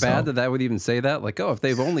 Isn't that bad that would even say that? Like, if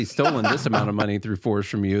they've only stolen this amount of money through force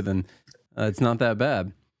from you, then it's not that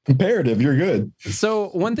bad. Comparative, you're good. So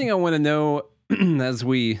one thing I want to know as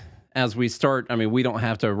we start, we don't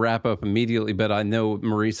have to wrap up immediately, but I know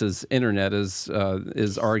Maurice's internet is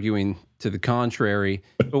arguing to the contrary.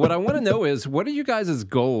 But what I want to know is, what are you guys'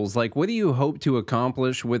 goals? Like, what do you hope to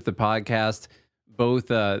accomplish with the podcast, both,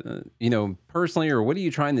 personally, or what are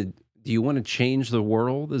you trying to, do you want to change the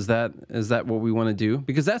world? Is that what we want to do?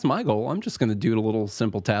 Because that's my goal. I'm just going to do a little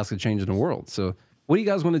simple task of changing the world. So what do you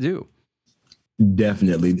guys want to do?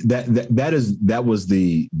 Definitely. That was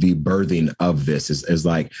the birthing of this is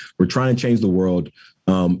like, we're trying to change the world.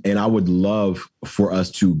 And I would love for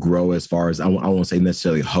us to grow as far as, I won't say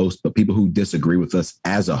necessarily host, but people who disagree with us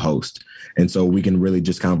as a host. And so we can really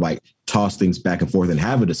just kind of like toss things back and forth and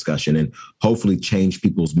have a discussion and hopefully change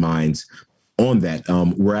people's minds on that.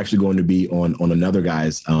 We're actually going to be on another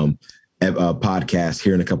guy's podcast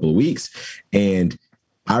here in a couple of weeks. And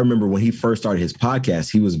I remember when he first started his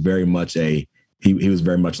podcast, he was very much he was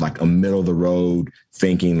very much like a middle of the road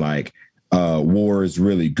thinking like, war is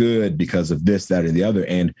really good because of this, that, or the other.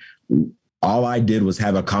 And all I did was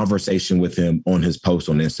have a conversation with him on his post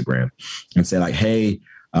on Instagram and say like, hey,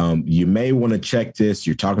 you may want to check this.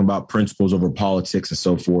 You're talking about principles over politics and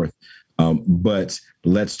so forth. But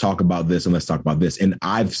let's talk about this and let's talk about this. And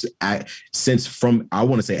I want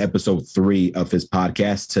to say episode 3 of his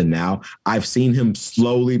podcast to now, I've seen him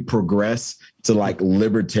slowly progress to like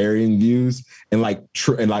libertarian views and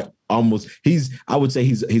almost I would say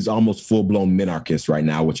he's almost full blown minarchist right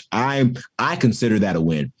now, which I consider that a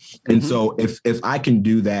win. Mm-hmm. And so if I can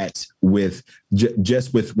do that with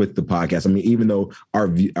just with the podcast, I mean, even though our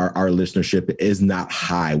listenership is not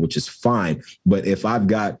high, which is fine, but if I've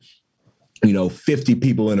got 50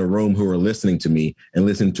 people in a room who are listening to me and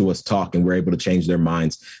listening to us talk and we're able to change their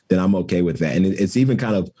minds, then I'm okay with that. And it's even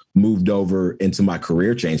kind of moved over into my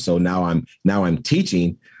career change. So now I'm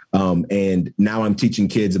teaching, and now I'm teaching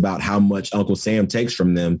kids about how much Uncle Sam takes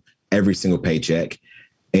from them every single paycheck.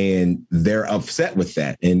 And they're upset with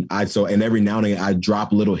that. And every now and then I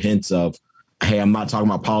drop little hints of, hey, I'm not talking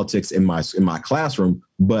about politics in my classroom,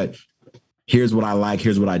 but here's what I like,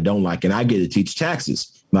 here's what I don't like. And I get to teach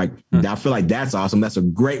taxes. Like, I feel like that's awesome. That's a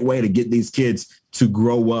great way to get these kids to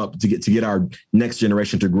grow up, to get our next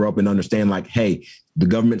generation to grow up and understand, like, hey, the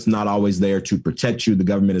government's not always there to protect you. The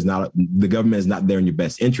government is not there in your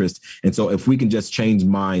best interest. And so if we can just change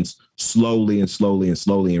minds slowly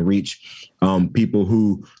and reach people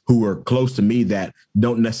who are close to me that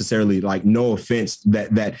don't necessarily, like, no offense,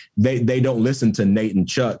 that they don't listen to Nate and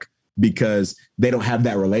Chuck because they don't have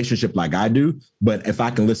that relationship like I do. But if I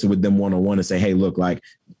can listen with them one-on-one and say, hey, look, like,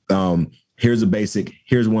 here's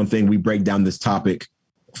one thing. We break down this topic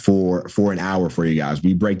for an hour for you guys.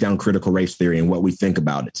 We break down critical race theory and what we think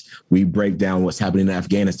about it. We break down what's happening in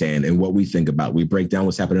Afghanistan and what we think about. We break down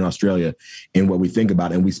what's happening in Australia and what we think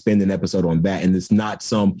about. And we spend an episode on that. And it's not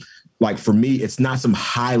some, like, for me, it's not some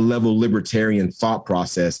high level libertarian thought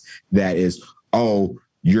process that is, oh,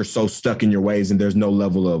 you're so stuck in your ways and there's no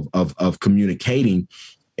level of communicating.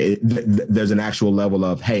 There's an actual level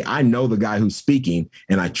of, hey, I know the guy who's speaking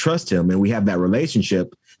and I trust him and we have that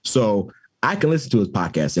relationship. So I can listen to his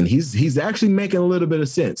podcast and he's actually making a little bit of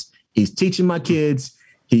sense. He's teaching my kids.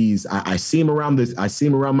 I see him around this. I see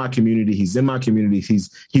him around my community. He's in my community.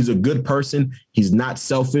 He's a good person. He's not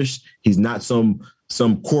selfish. He's not some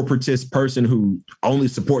corporatist person who only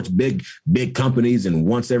supports big companies and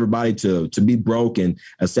wants everybody to be broke and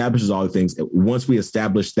establishes all the things. Once we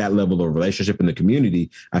establish that level of relationship in the community,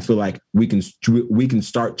 I feel like we can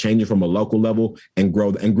start changing from a local level and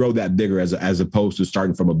grow that bigger as opposed to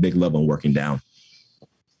starting from a big level and working down.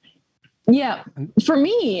 Yeah, for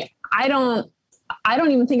me, I don't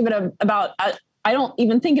even think of it I don't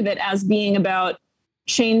even think of it as being about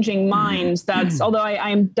changing minds. That's although I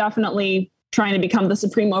am definitely trying to become the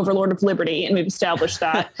supreme overlord of liberty, and we've established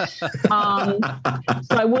that.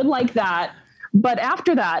 So I would like that. But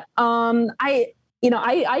after that, I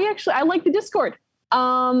like the Discord.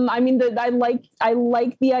 I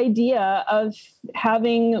like the idea of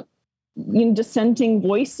having dissenting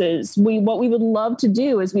voices. What we would love to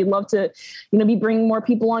do is we'd love to, be bringing more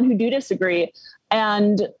people on who do disagree.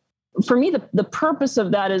 And for me, the purpose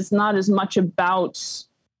of that is not as much about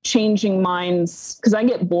changing minds, because I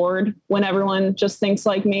get bored when everyone just thinks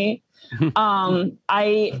like me.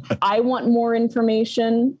 I want more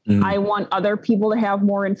information. I want other people to have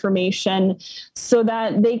more information so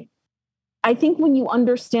that I think when you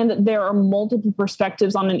understand that there are multiple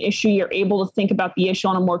perspectives on an issue, you're able to think about the issue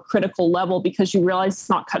on a more critical level because you realize it's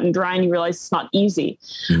not cut and dry and you realize it's not easy.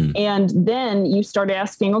 And then you start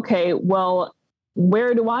asking, okay, well,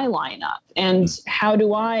 where do I line up? And how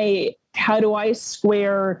do I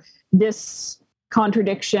square this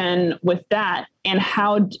contradiction with that? And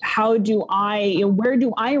how do where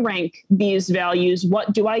do I rank these values?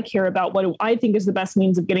 What do I care about? What do I think is the best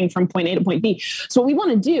means of getting from point A to point B? So what we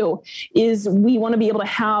want to do is we want to be able to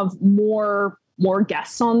have more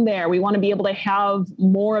guests on there. We want to be able to have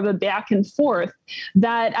more of a back and forth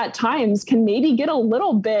that at times can maybe get a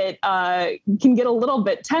little bit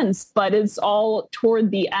tense, but it's all toward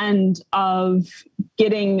the end of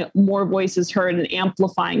getting more voices heard and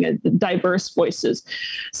amplifying diverse voices.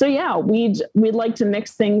 So yeah, we'd like to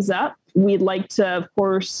mix things up. We'd like to, of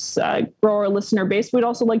course, grow our listener base. We'd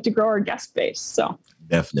also like to grow our guest base. So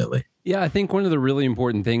definitely. Yeah, I think one of the really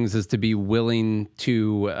important things is to be willing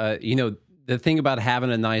to, the thing about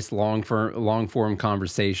having a nice long form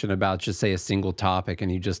conversation about just say a single topic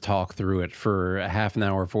and you just talk through it for a half an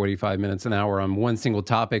hour, 45 minutes, an hour on one single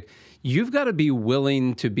topic, you've got to be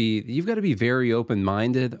very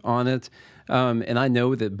open-minded on it. And I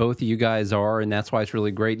know that both of you guys are, and that's why it's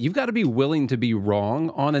really great. You've got to be willing to be wrong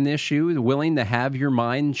on an issue, willing to have your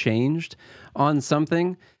mind changed on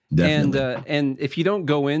something. Definitely. And if you don't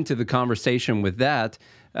go into the conversation with that,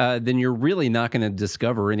 then you're really not going to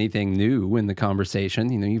discover anything new in the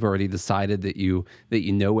conversation. You've already decided that you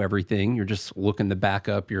know everything. You're just looking to back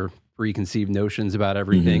up your preconceived notions about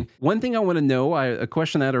everything. One thing I want to know, a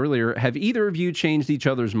question I had earlier, have either of you changed each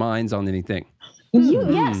other's minds on anything?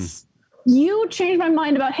 Yes. You changed my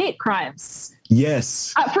mind about hate crimes.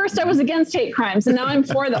 Yes. At first, I was against hate crimes, and now I'm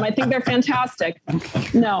for them. I think they're fantastic.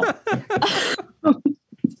 No.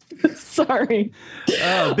 Sorry.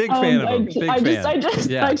 Oh, big fan of them. I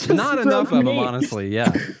just not enough of them, honestly.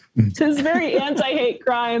 Yeah. It's very anti-hate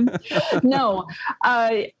crime. No,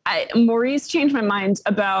 Maurice changed my mind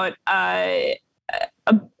about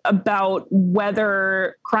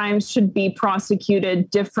whether crimes should be prosecuted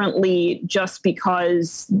differently just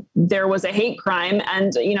because there was a hate crime.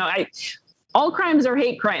 And, all crimes are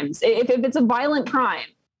hate crimes. If it's a violent crime,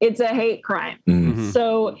 it's a hate crime.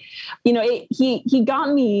 So, he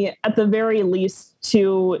got me at the very least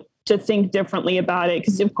to think differently about it.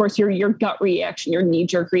 Because of course your gut reaction, your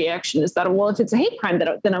knee-jerk reaction is that, well, if it's a hate crime,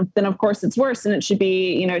 then of course it's worse, and it should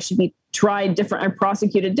be tried different or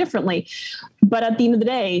prosecuted differently. But at the end of the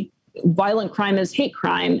day, violent crime is hate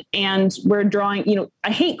crime, and we're drawing,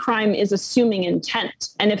 a hate crime is assuming intent.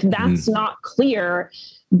 And if that's not clear,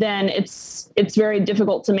 then it's very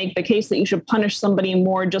difficult to make the case that you should punish somebody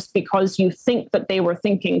more just because you think that they were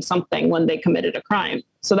thinking something when they committed a crime.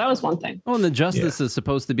 So that was one thing. Well, and the justice is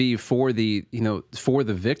supposed to be for the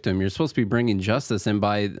victim. You're supposed to be bringing justice, and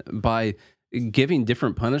by giving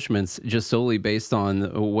different punishments just solely based on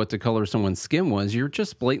what the color of someone's skin was, you're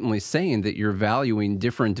just blatantly saying that you're valuing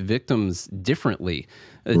different victims differently,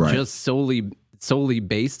 just solely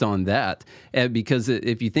based on that. Because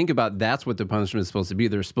if you think about, that's what the punishment is supposed to be.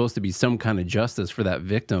 There's supposed to be some kind of justice for that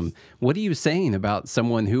victim. What are you saying about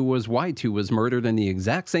someone who was white, who was murdered in the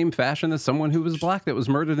exact same fashion as someone who was black that was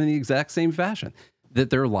murdered in the exact same fashion? That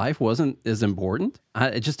their life wasn't as important?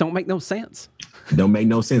 It just don't make no sense. Don't make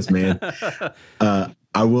no sense, man.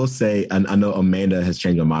 I will say, and I know Amanda has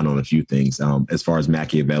changed her mind on a few things as far as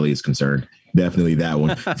Machiavelli is concerned. Definitely that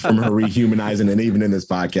one, from her rehumanizing, and even in this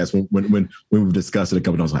podcast, when we've discussed it a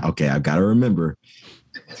couple times, like, okay, I've got to remember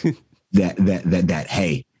that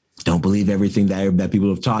hey, don't believe everything that people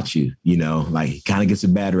have taught you. Like, it kind of gets a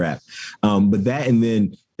bad rap. But that, and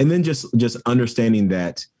then just understanding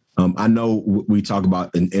that. I know we talk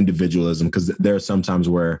about an individualism, because there are some times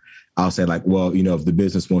where I'll say, like, well, if the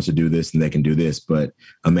business wants to do this, then they can do this. But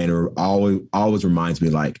Amanda always reminds me,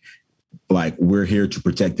 like we're here to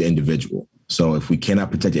protect the individual. So if we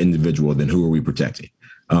cannot protect the individual, then who are we protecting?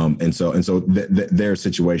 And so there are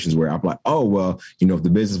situations where I'm like, oh, well, if the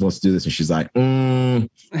business wants to do this, and she's like,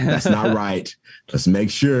 that's not right. Let's make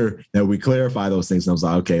sure that we clarify those things. And I was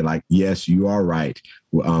like, okay, like, yes, you are right.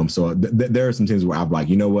 So there are some things where I'm like,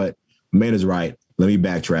 you know what, Amanda's right. Let me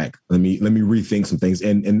backtrack. Let me rethink some things.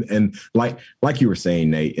 And like you were saying,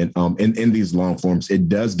 Nate, in these long forms, it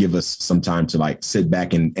does give us some time to like sit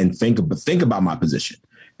back and think about my position.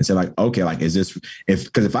 And say, like, okay, like, is this,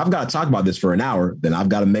 because if I've got to talk about this for an hour, then I've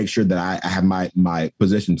got to make sure that I have my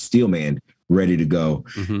position steel-manned, ready to go.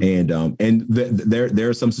 And there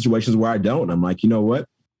are some situations where I don't. I'm like, you know what,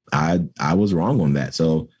 I was wrong on that.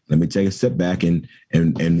 So let me take a step back and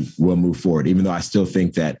we'll move forward. Even though I still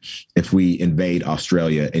think that if we invade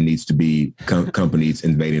Australia, it needs to be companies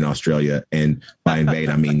invading Australia, and by invade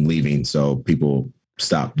I mean leaving, so people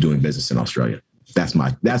stop doing business in Australia. That's my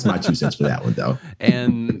 2 cents for that one, though.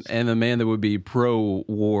 And the man that would be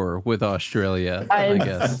pro-war with Australia, I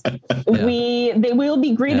guess. They will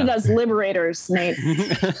be greeted as liberators, Nate.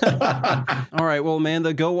 All right, well,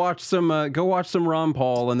 Amanda, go watch some Ron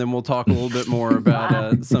Paul, and then we'll talk a little bit more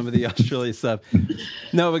about some of the Australia stuff.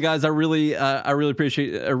 No, but guys, I really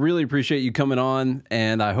appreciate you coming on,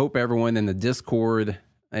 and I hope everyone in the Discord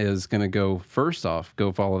is going to go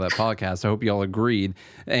follow that podcast. I hope y'all agreed.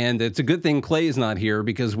 And it's a good thing Clay's not here,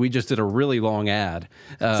 because we just did a really long ad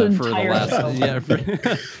for the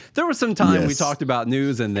last. There was some time we talked about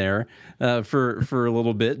news in there for a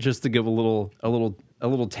little bit, just to give a little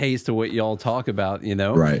taste of what y'all talk about,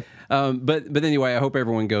 Right. But anyway, I hope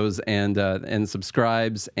everyone goes and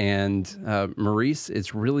subscribes. And Maurice,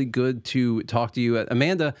 it's really good to talk to you.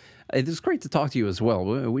 Amanda, it's great to talk to you as well.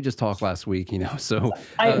 We just talked last week, so.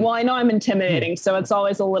 I know I'm intimidating, so it's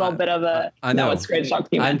always a little bit of a. I know. No, it's great to talk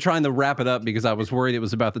to you. I'm trying to wrap it up because I was worried it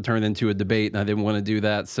was about to turn into a debate, and I didn't want to do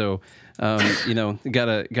that. So,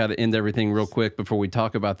 gotta end everything real quick before we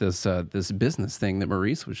talk about this business thing that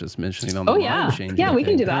Maurice was just mentioning on the mind changing. Yeah, we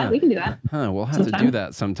can do that. We can do that. We'll have to do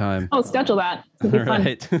that sometime. Oh, schedule that. It'll be fun.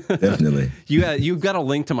 Right. Definitely. You've got a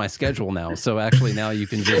link to my schedule now, so actually now you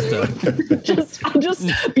can just just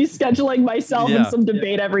be scheduling myself in some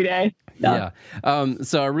debate every day. Yeah.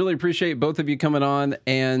 So I really appreciate both of you coming on,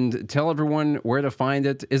 and tell everyone where to find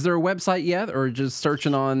it. Is there a website yet, or just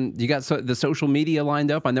searching on, you got the social media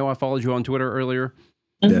lined up? I know I followed you on Twitter earlier.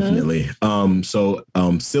 Definitely. So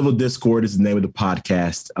Civil Discord is the name of the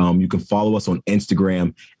podcast. You can follow us on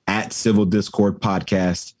Instagram at Civil Discord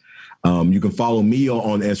Podcast. You can follow me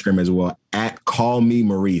on Instagram as well at Call Me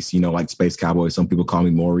Maurice, like Space Cowboy. Some people call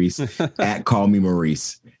me Maurice at Call Me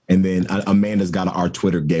Maurice. And then Amanda's got our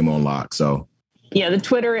Twitter game on lock. So yeah, the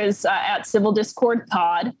Twitter is at Civil Discord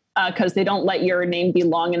Pod, because they don't let your name be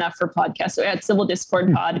long enough for podcasts. So at Civil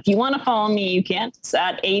Discord Pod. If you want to follow me, you can. It's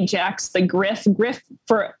at Ajax the Griff. Griff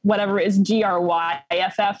for whatever is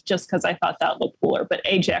GRYFF, just because I thought that looked cooler. But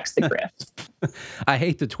Ajax the Griff. I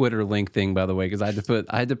hate the Twitter link thing, by the way, because I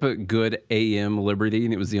had to put good AM Liberty,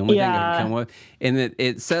 and it was the only thing I could come with. And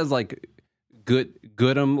it says like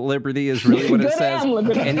Good'em Liberty is really what it says.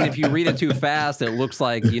 And if you read it too fast, it looks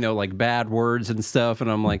like, like bad words and stuff.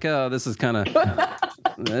 And I'm like, oh, this is kind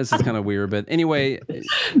of weird. But anyway,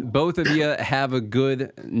 both of you have a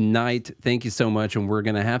good night. Thank you so much. And we're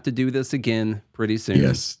going to have to do this again pretty soon.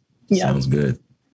 Yes. Sounds good.